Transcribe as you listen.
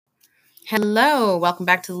Hello, welcome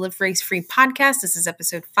back to the Live Race Free podcast. This is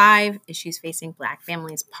episode 5, Issues Facing Black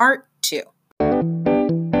Families, part 2.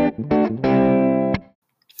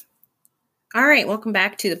 All right, welcome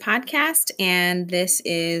back to the podcast. And this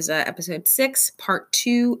is episode 6, part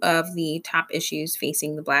 2 of the top issues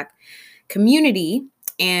facing the Black community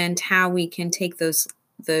and how we can take those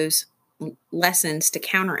lessons to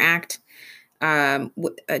counteract, how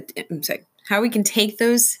we can take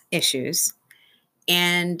those issues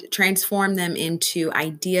and transform them into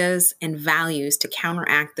ideas and values to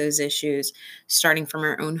counteract those issues, starting from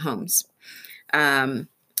our own homes.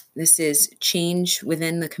 This is change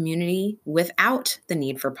within the community without the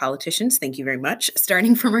need for politicians. Thank you very much.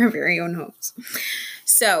 Starting from our very own homes.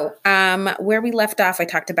 So where we left off, I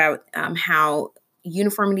talked about how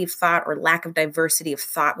uniformity of thought or lack of diversity of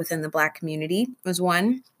thought within the Black community was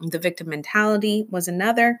one. The victim mentality was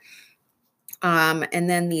another. And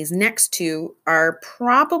then these next two are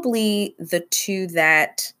probably the two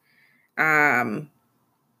that are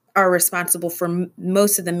responsible for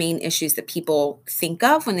most of the main issues that people think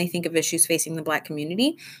of when they think of issues facing the Black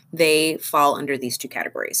community. They fall under these two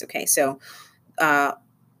categories. Okay, so the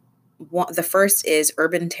first is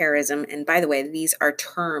urban terrorism. And by the way, these are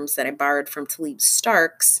terms that I borrowed from Talib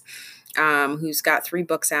Starks, who's got 3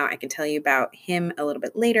 books out. I can tell you about him a little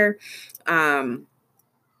bit later.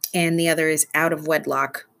 And the other is out of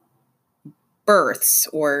wedlock births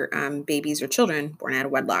or babies or children born out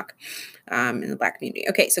of wedlock in the Black community.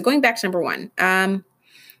 Okay, so going back to number 1,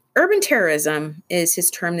 urban terrorism is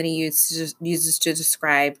his term that he uses to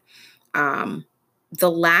describe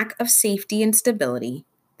the lack of safety and stability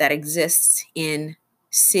that exists in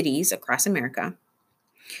cities across America.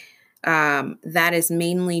 That is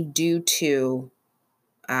mainly due to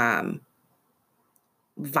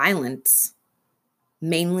violence,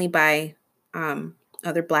 mainly by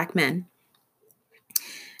other Black men,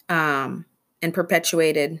 and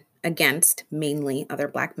perpetuated against mainly other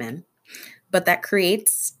Black men. But that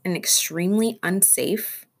creates an extremely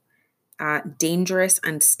unsafe, dangerous,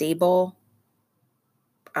 unstable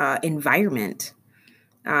environment.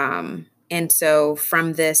 And so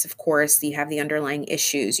from this, of course, you have the underlying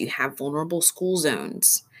issues. You have vulnerable school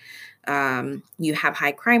zones. You have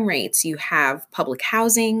high crime rates. You have public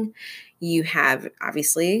housing. You have,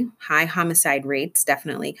 obviously, high homicide rates,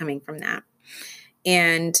 definitely coming from that.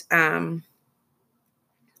 And,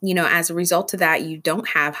 as a result of that, you don't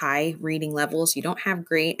have high reading levels. You don't have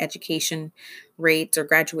great education rates or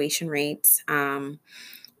graduation rates. And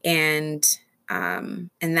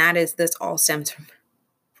that is, this all stems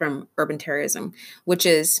from urban terrorism, which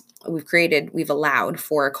is we've allowed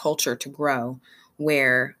for a culture to grow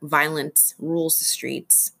where violence rules the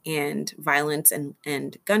streets, and violence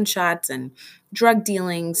and gunshots and drug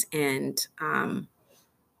dealings and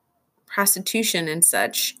prostitution and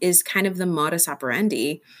such is kind of the modus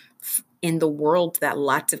operandi in the world that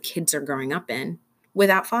lots of kids are growing up in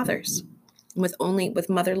without fathers, with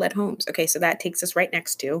mother-led homes. Okay, so that takes us right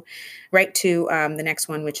to the next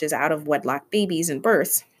one, which is out of wedlock babies and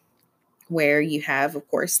births, where you have, of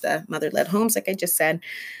course, the mother-led homes, like I just said,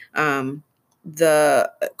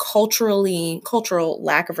 the cultural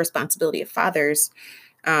lack of responsibility of fathers,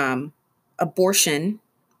 abortion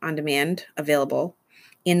on demand available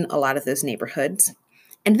in a lot of those neighborhoods.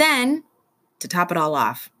 And then, to top it all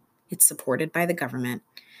off, it's supported by the government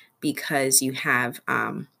because you have,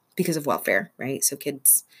 because of welfare, right? So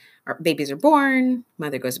babies are born,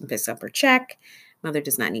 mother goes and picks up her check, mother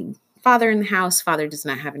does not need father in the house, father does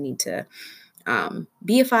not have a need to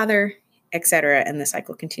be a father, etc. And the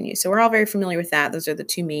cycle continues. So we're all very familiar with that. Those are the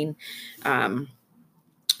two main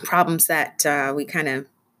problems that we kind of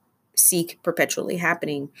seek perpetually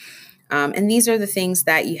happening. And these are the things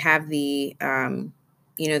that you have the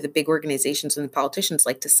big organizations and the politicians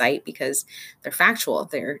like to cite because they're factual.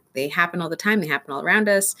 They happen all the time. They happen all around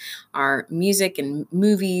us. Our music and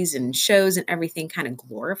movies and shows and everything kind of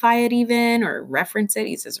glorify it even or reference it,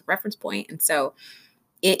 use as a reference point. And so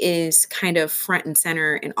it is kind of front and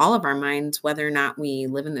center in all of our minds, whether or not we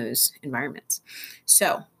live in those environments.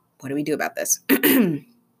 So what do we do about this? How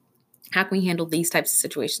can we handle these types of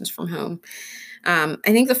situations from home? I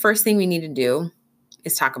think the first thing we need to do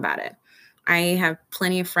is talk about it. I have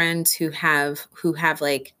plenty of friends who have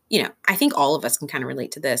like, I think all of us can kind of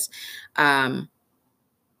relate to this. You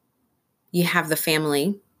have the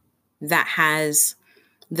family that has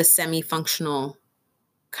the semi-functional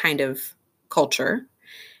kind of culture.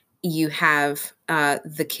 You have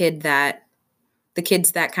the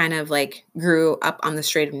kids that kind of like grew up on the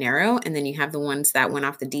straight and narrow. And then you have the ones that went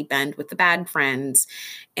off the deep end with the bad friends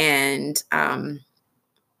and,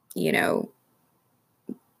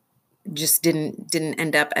 just didn't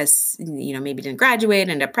end up as, maybe didn't graduate,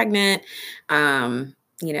 end up pregnant,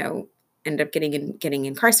 you know, end up getting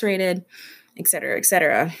incarcerated, et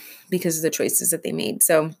cetera, because of the choices that they made.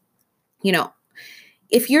 So,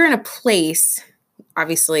 if you're in a place,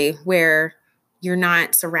 obviously, where you're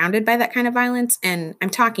not surrounded by that kind of violence, and I'm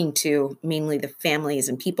talking to mainly the families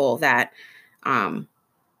and people that, I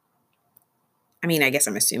guess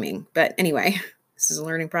I'm assuming, but anyway, this is a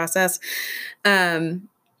learning process. The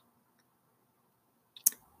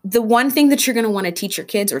one thing that you're going to want to teach your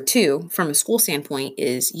kids, or two, from a school standpoint,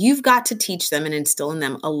 is you've got to teach them and instill in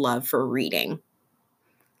them a love for reading.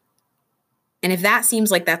 And if that seems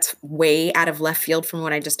like that's way out of left field from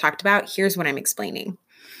what I just talked about, here's what I'm explaining.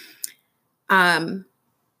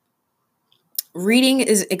 Reading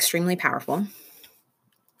is extremely powerful.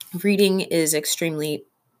 Reading is extremely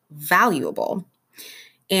valuable.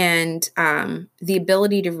 And the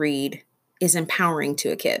ability to read is empowering to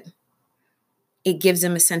a kid. It gives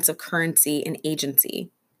them a sense of currency and agency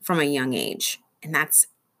from a young age. And that's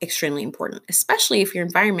extremely important, especially if your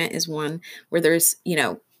environment is one where there's,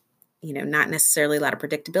 not necessarily a lot of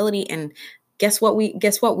predictability. And guess what?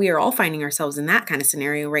 We are all finding ourselves in that kind of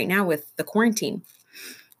scenario right now with the quarantine.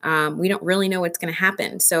 We don't really know what's going to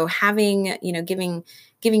happen. So having, giving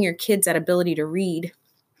your kids that ability to read,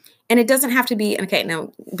 and it doesn't have to be, okay,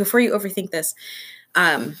 now before you overthink this,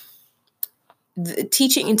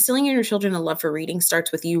 instilling in your children a love for reading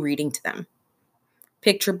starts with you reading to them.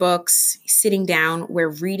 Picture books, sitting down, where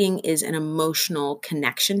reading is an emotional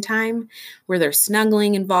connection time, where they're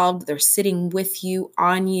snuggling involved, they're sitting with you,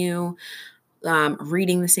 on you,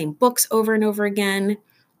 reading the same books over and over again.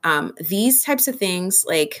 These types of things,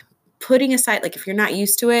 like putting aside, like if you're not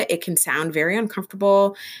used to it, it can sound very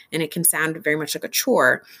uncomfortable and it can sound very much like a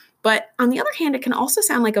chore. But on the other hand, it can also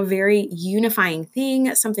sound like a very unifying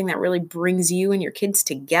thing, something that really brings you and your kids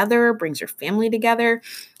together, brings your family together.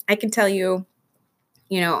 I can tell you,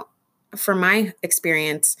 from my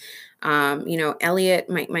experience, Elliot,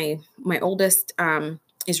 my oldest,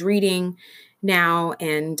 is reading now,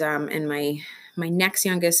 and my next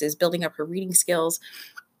youngest is building up her reading skills.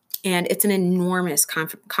 And it's an enormous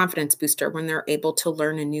confidence booster when they're able to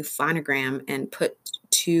learn a new phonogram and put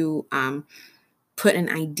an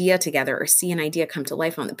idea together, or see an idea come to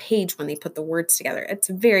life on the page when they put the words together. It's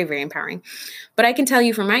very, very empowering. But I can tell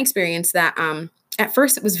you from my experience that at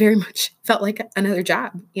first it was very much felt like another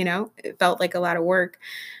job, it felt like a lot of work.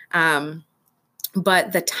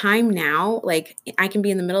 But the time now, like I can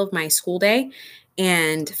be in the middle of my school day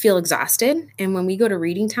and feel exhausted. And when we go to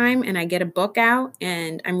reading time and I get a book out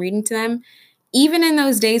and I'm reading to them, even in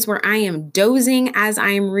those days where I am dozing as I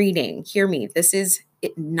am reading, hear me, this is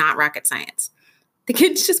not rocket science. The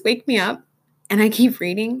kids just wake me up and I keep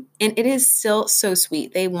reading, and it is still so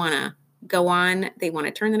sweet. They want to go on. They want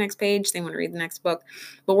to turn the next page. They want to read the next book,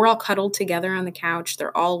 but we're all cuddled together on the couch.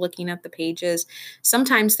 They're all looking at the pages.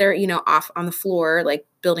 Sometimes they're, off on the floor, like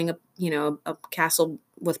building a castle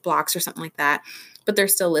with blocks or something like that, but they're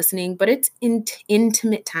still listening, but it's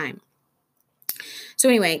intimate time. So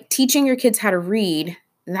anyway, teaching your kids how to read,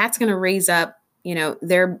 that's going to raise up,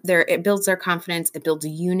 it builds their confidence. It builds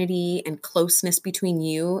unity and closeness between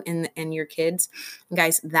you and your kids. And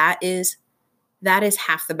guys, that is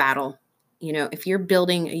half the battle. If you're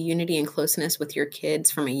building a unity and closeness with your kids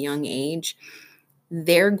from a young age,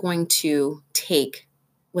 they're going to take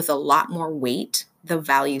with a lot more weight the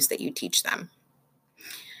values that you teach them.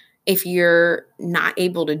 If you're not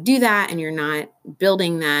able to do that and you're not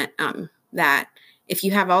building that, that if you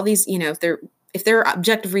have all these, if there are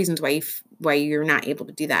objective reasons why you're not able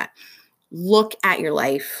to do that, look at your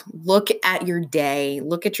life, look at your day,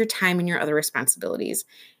 look at your time and your other responsibilities.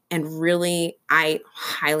 And really, I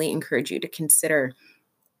highly encourage you to consider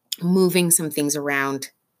moving some things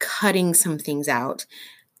around, cutting some things out.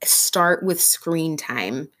 Start with screen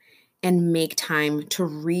time and make time to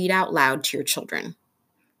read out loud to your children.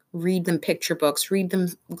 Read them picture books, read them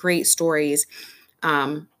great stories.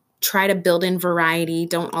 Try to build in variety.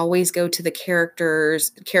 Don't always go to the character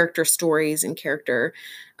stories and character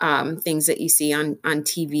things that you see on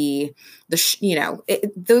TV.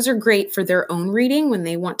 Those are great for their own reading when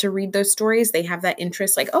they want to read those stories. They have that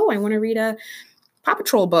interest, like, oh, I want to read a Paw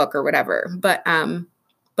Patrol book or whatever. But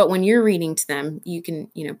when you're reading to them, you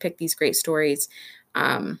can pick these great stories.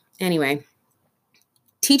 Anyway.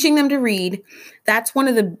 Teaching them to read, that's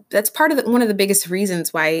part of one of the biggest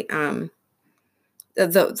reasons why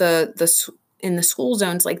the in the school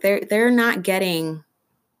zones, like they're not getting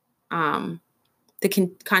the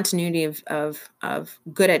continuity of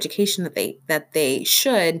good education that they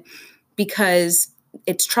should, because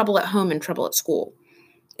it's trouble at home and trouble at school.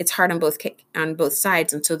 it's hard on both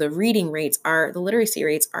sides. And so the literacy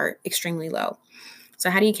rates are extremely low. So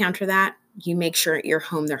how do you counter that? You make sure at your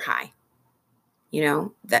home they're high.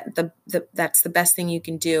 That's the best thing you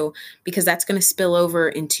can do, because that's going to spill over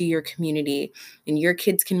into your community, and your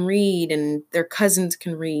kids can read and their cousins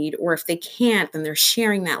can read, or if they can't, then they're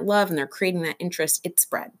sharing that love and they're creating that interest. It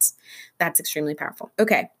spreads. That's extremely powerful.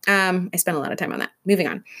 Okay. I spent a lot of time on that. Moving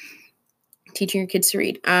on. Teaching your kids to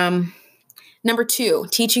read. Number 2,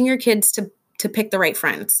 teaching your kids to pick the right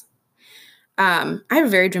friends. I have a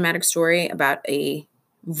very dramatic story about a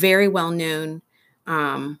very well-known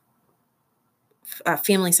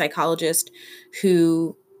family psychologist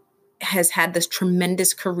who has had this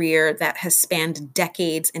tremendous career that has spanned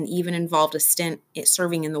decades and even involved a stint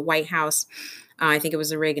serving in the White House. I think it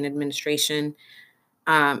was the Reagan administration.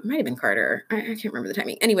 It might have been Carter. I can't remember the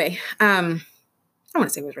timing. Anyway, I want to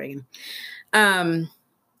say it was Reagan.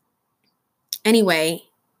 Anyway,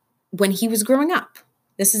 when he was growing up,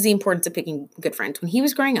 this is the importance of picking good friends. When he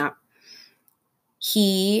was growing up,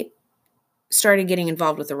 he started getting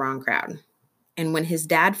involved with the wrong crowd. And when his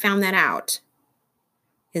dad found that out,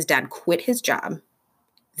 his dad quit his job.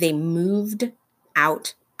 They moved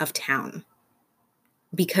out of town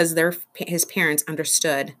because his parents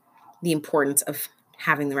understood the importance of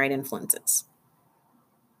having the right influences.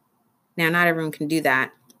 Now, not everyone can do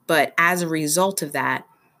that, but as a result of that,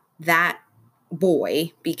 that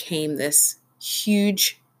boy became this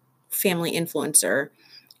huge family influencer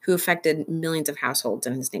who affected millions of households,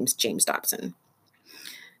 and his name's James Dobson.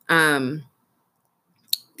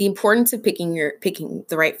 The importance of picking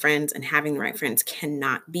the right friends and having the right friends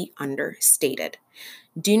cannot be understated.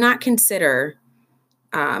 Do not consider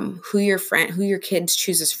who your kids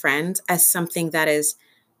choose as friends as something that is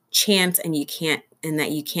chance and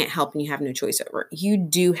that you can't help and you have no choice over. You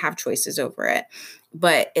do have choices over it,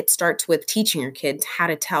 but it starts with teaching your kids how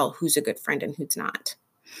to tell who's a good friend and who's not.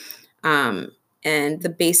 And the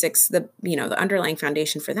basics, the underlying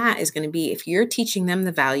foundation for that is going to be, if you're teaching them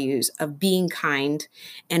the values of being kind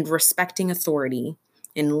and respecting authority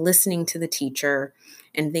and listening to the teacher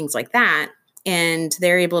and things like that, and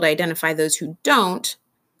they're able to identify those who don't,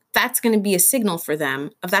 that's going to be a signal for them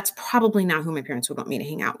of, that's probably not who my parents would want me to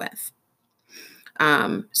hang out with.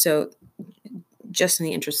 So just in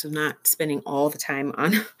the interest of not spending all the time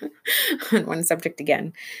on one subject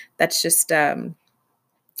again, that's just,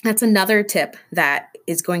 that's another tip that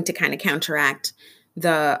is going to kind of counteract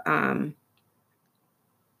the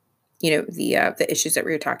issues that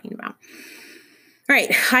we were talking about. All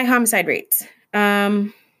right, high homicide rates. All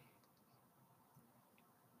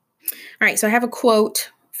right, so I have a quote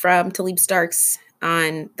from Talib Starks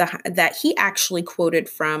that he actually quoted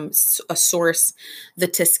from a source, the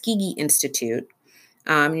Tuskegee Institute.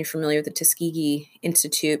 You're familiar with the Tuskegee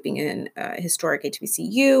Institute being an historic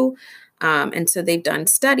HBCU. And so they've done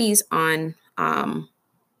studies on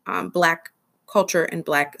Black culture and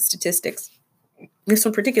Black statistics. This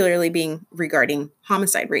one particularly being regarding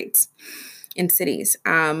homicide rates in cities.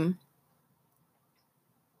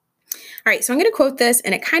 All right, so I'm going to quote this,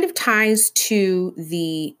 and it kind of ties to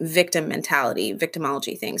the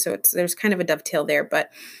victimology thing. So there's kind of a dovetail there.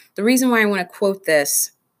 But the reason why I want to quote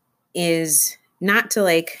this is not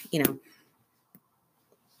to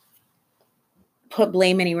put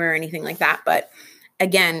blame anywhere or anything like that. But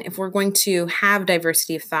again, if we're going to have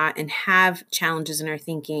diversity of thought and have challenges in our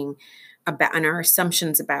thinking about and our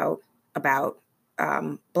assumptions about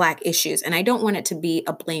Black issues, and I don't want it to be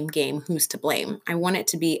a blame game, who's to blame. I want it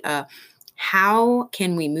to be a how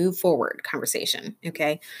can we move forward conversation.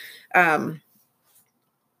 Okay. The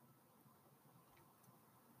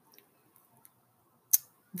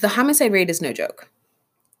homicide rate is no joke.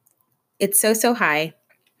 It's so high.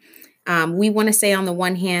 We want to say on the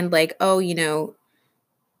one hand, like, oh,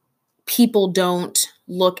 people don't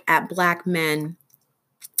look at Black men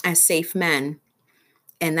as safe men,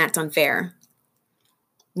 and that's unfair.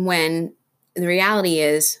 When the reality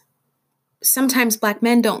is, sometimes Black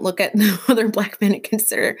men don't look at other Black men and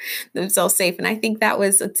consider themselves safe. And I think that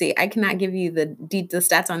was, I cannot give you the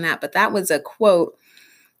stats on that, but that was a quote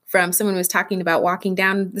from someone who was talking about walking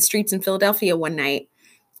down the streets in Philadelphia one night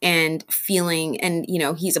and feeling, and,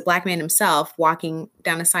 he's a Black man himself walking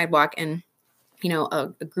down a sidewalk, and,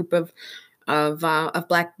 a group of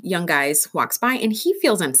Black young guys walks by and he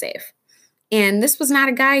feels unsafe. And this was not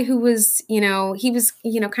a guy who was, he was,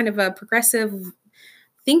 kind of a progressive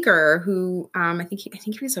thinker who, I think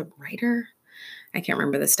he was a writer. I can't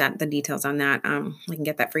remember the details on that. I can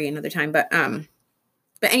get that for you another time. But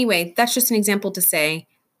anyway, that's just an example to say,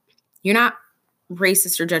 you're not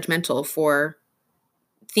racist or judgmental for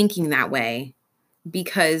thinking that way.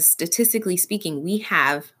 because statistically speaking, we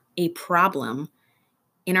have a problem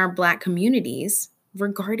in our Black communities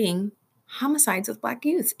regarding homicides with Black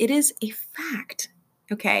youth. It is a fact.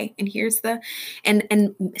 Okay. And here's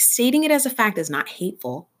and stating it as a fact is not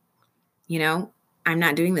hateful. I'm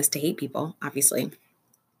not doing this to hate people, obviously.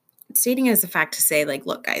 Stating it as a fact to say, like,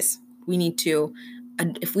 look, guys, we need to,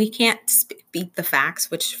 if we can't speak the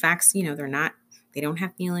facts, which facts, they don't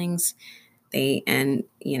have feelings. They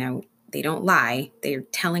don't lie. They're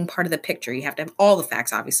telling part of the picture. You have to have all the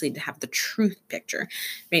facts, obviously, to have the truth picture.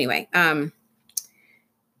 But anyway,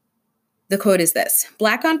 the quote is this: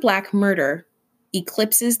 Black on Black murder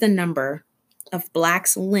eclipses the number of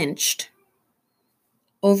Blacks lynched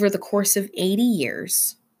over the course of 80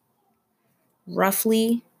 years,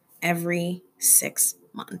 roughly every 6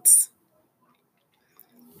 months.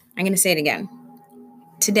 I'm going to say it again.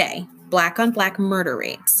 Today, Black on Black murder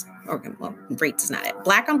rates, rates is not it.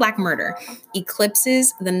 Black on Black murder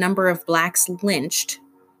eclipses the number of Blacks lynched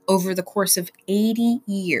over the course of 80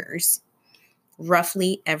 years,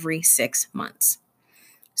 roughly every 6 months.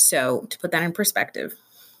 So to put that in perspective,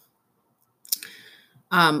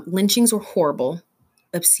 lynchings were horrible,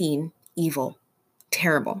 obscene, evil,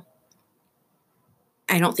 terrible.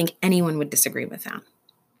 I don't think anyone would disagree with that.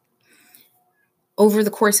 Over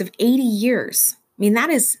the course of 80 years, that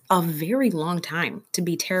is a very long time to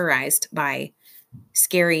be terrorized by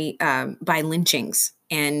by lynchings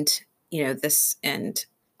and, and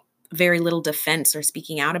very little defense or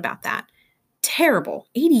speaking out about that. Terrible.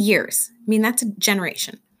 80 years. That's a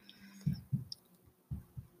generation.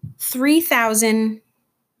 3,000.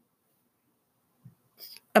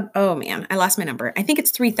 Oh man, I lost my number. I think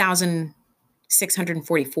it's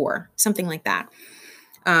 3,644, something like that.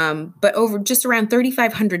 But over just around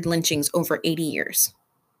 3,500 lynchings over 80 years.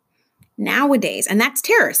 Nowadays, and that's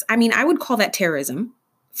terrorist. I would call that terrorism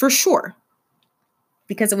for sure,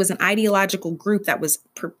 because it was an ideological group that was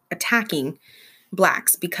attacking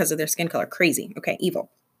Blacks because of their skin color. Crazy. Okay,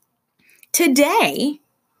 evil. Today,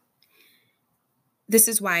 this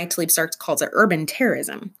is why Talib Starks calls it urban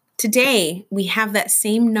terrorism. Today, we have that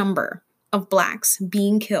same number of Blacks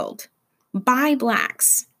being killed by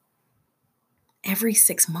Blacks every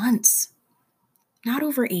 6 months. Not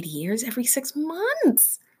over 80 years, every 6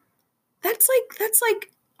 months. That's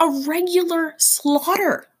like a regular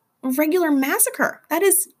slaughter, a regular massacre. That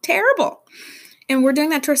is terrible. And we're doing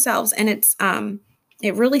that to ourselves. And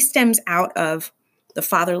it really stems out of the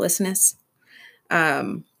fatherlessness.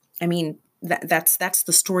 That's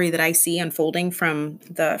the story that I see unfolding from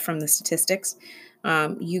the statistics.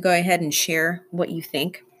 You go ahead and share what you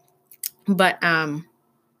think. But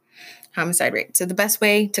homicide rate. So the best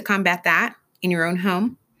way to combat that in your own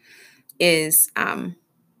home is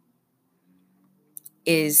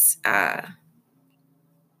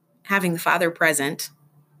having the father present.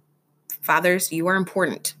 Fathers, you are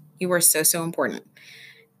important. You are so, so important.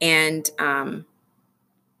 And,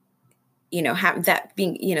 have that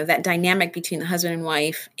being, that dynamic between the husband and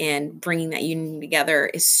wife and bringing that union together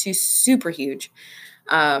is super huge.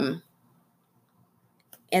 And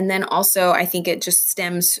then also, I think it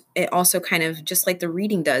also kind of, just like the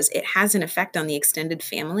reading does, it has an effect on the extended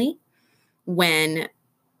family when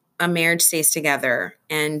a marriage stays together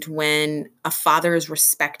and when a father is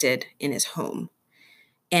respected in his home.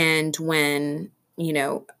 And when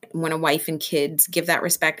a wife and kids give that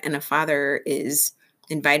respect and a father is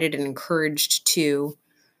invited and encouraged to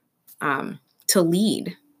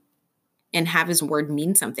lead and have his word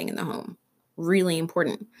mean something in the home. Really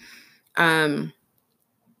important.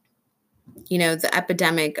 The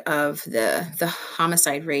epidemic of the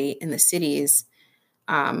homicide rate in the cities,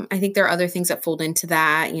 I think there are other things that fold into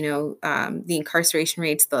that, the incarceration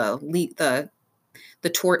rates, the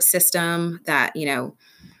tort system that,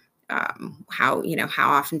 how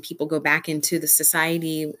often people go back into the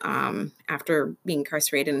society after being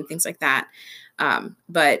incarcerated and things like that.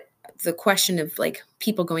 But the question of like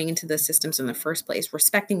people going into the systems in the first place,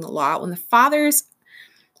 respecting the law, when the fathers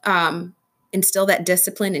instill that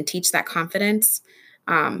discipline and teach that confidence,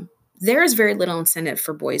 there is very little incentive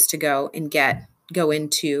for boys to go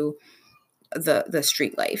into the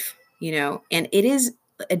street life, and it is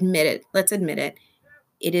let's admit it.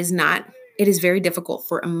 It is very difficult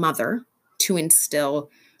for a mother to instill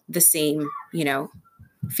the same,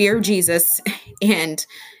 fear of Jesus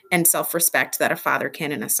and self-respect that a father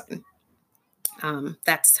can in a son.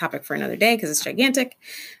 That's a topic for another day because it's gigantic,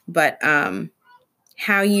 but how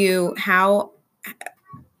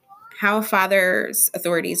a father's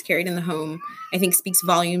authority is carried in the home, I think speaks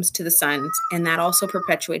volumes to the sons, and that also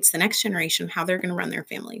perpetuates the next generation, how they're going to run their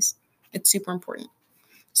families. It's super important.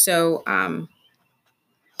 So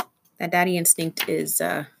That daddy instinct is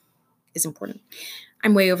important.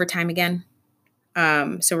 I'm way over time again.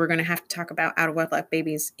 So we're going to have to talk about out of wedlock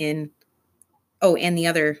babies and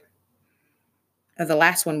the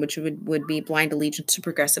last one, which would be blind allegiance to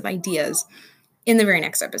progressive ideas, in the very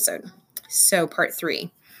next episode. So part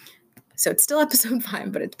 3. So it's still episode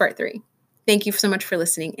 5, but it's part 3. Thank you so much for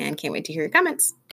listening and can't wait to hear your comments.